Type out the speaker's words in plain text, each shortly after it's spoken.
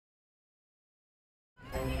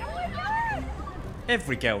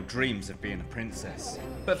Every girl dreams of being a princess,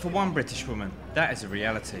 but for one British woman, that is a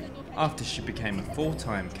reality after she became a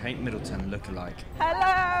full-time Kate Middleton lookalike.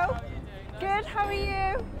 Hello! Good, how are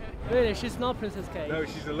you? Really? She's not Princess Kate? No,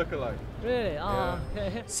 she's a lookalike. Really? Oh,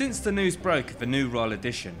 okay. Since the news broke of the new royal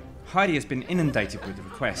edition, Heidi has been inundated with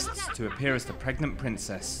requests to appear as the pregnant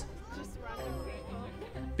princess.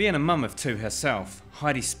 Being a mum of two herself,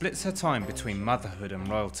 Heidi splits her time between motherhood and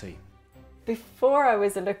royalty. Before I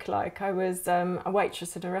was a lookalike, I was a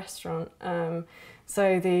waitress at a restaurant.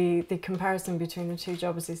 So the comparison between the two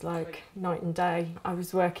jobs is like night and day. I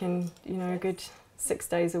was working, you know, a good 6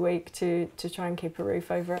 days a week to try and keep a roof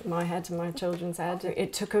over my head and my children's head.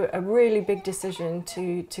 It took a really big decision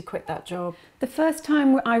to quit that job. The first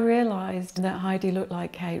time I realised that Heidi looked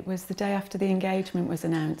like Kate was the day after the engagement was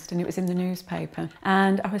announced, and it was in the newspaper.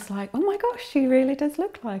 And I was like, oh my gosh, she really does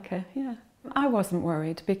look like her, yeah. I wasn't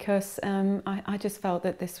worried because I just felt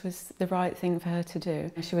that this was the right thing for her to do.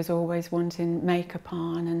 She was always wanting makeup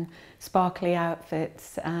on and sparkly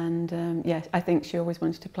outfits, and yeah, I think she always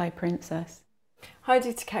wanted to play princess.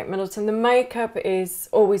 Heidi to Kate Middleton, the makeup is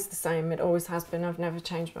always the same, it always has been. I've never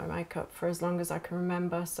changed my makeup for as long as I can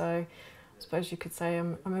remember, so I suppose you could say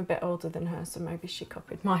I'm a bit older than her, so maybe she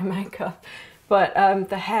copied my makeup. But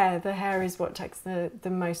the hair is what takes the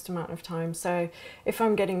most amount of time. So if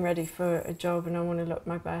I'm getting ready for a job and I want to look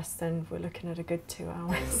my best, then we're looking at a good 2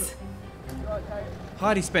 hours.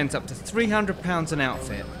 Heidi spent up to £300 an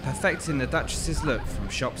outfit, perfecting the Duchess's look from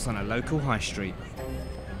shops on a local high street.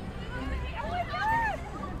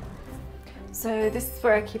 So this is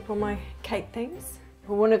where I keep all my Kate things.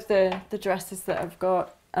 One of the dresses that I've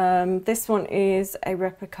got, this one is a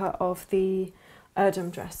replica of the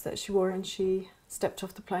Erdem dress that she wore when she stepped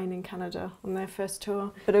off the plane in Canada on their first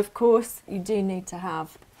tour. But of course you do need to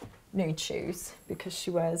have nude shoes because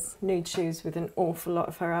she wears nude shoes with an awful lot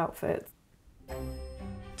of her outfits.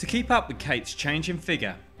 To keep up with Kate's changing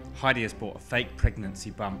figure, Heidi has bought a fake pregnancy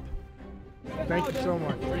bump. Thank you so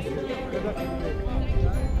much.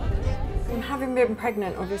 Having been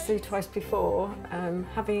pregnant obviously twice before,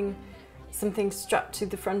 having something strapped to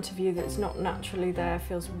the front of you that's not naturally there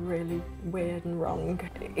feels really weird and wrong.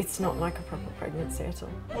 It's not like a proper pregnancy at all.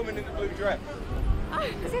 Woman in the blue dress. Oh,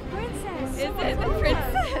 is it princess? Is it the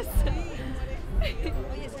princess?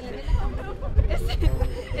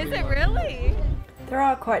 Is it really? There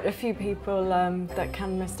are quite a few people that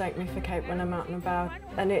can mistake me for Kate when I'm out and about,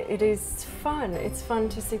 and it is fun. It's fun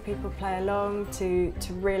to see people play along, to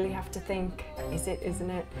really have to think, is it, isn't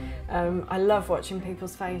it? I love watching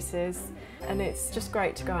people's faces, and it's just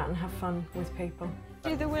great to go out and have fun with people.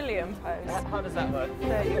 Do the William pose. How does that work?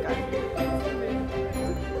 There you go.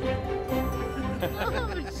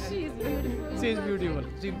 Oh, she's beautiful.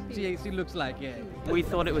 She's beautiful. She looks like, yeah. We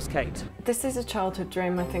thought it was Kate. This is a childhood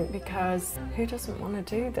dream, I think, because who doesn't want to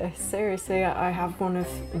do this? Seriously, I have one of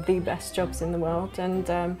the best jobs in the world, and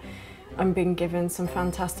I'm being given some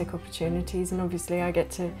fantastic opportunities, and obviously I get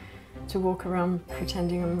to walk around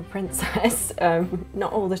pretending I'm a princess.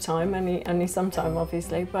 Not all the time, only sometime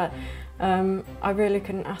obviously, but I really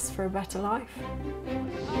couldn't ask for a better life.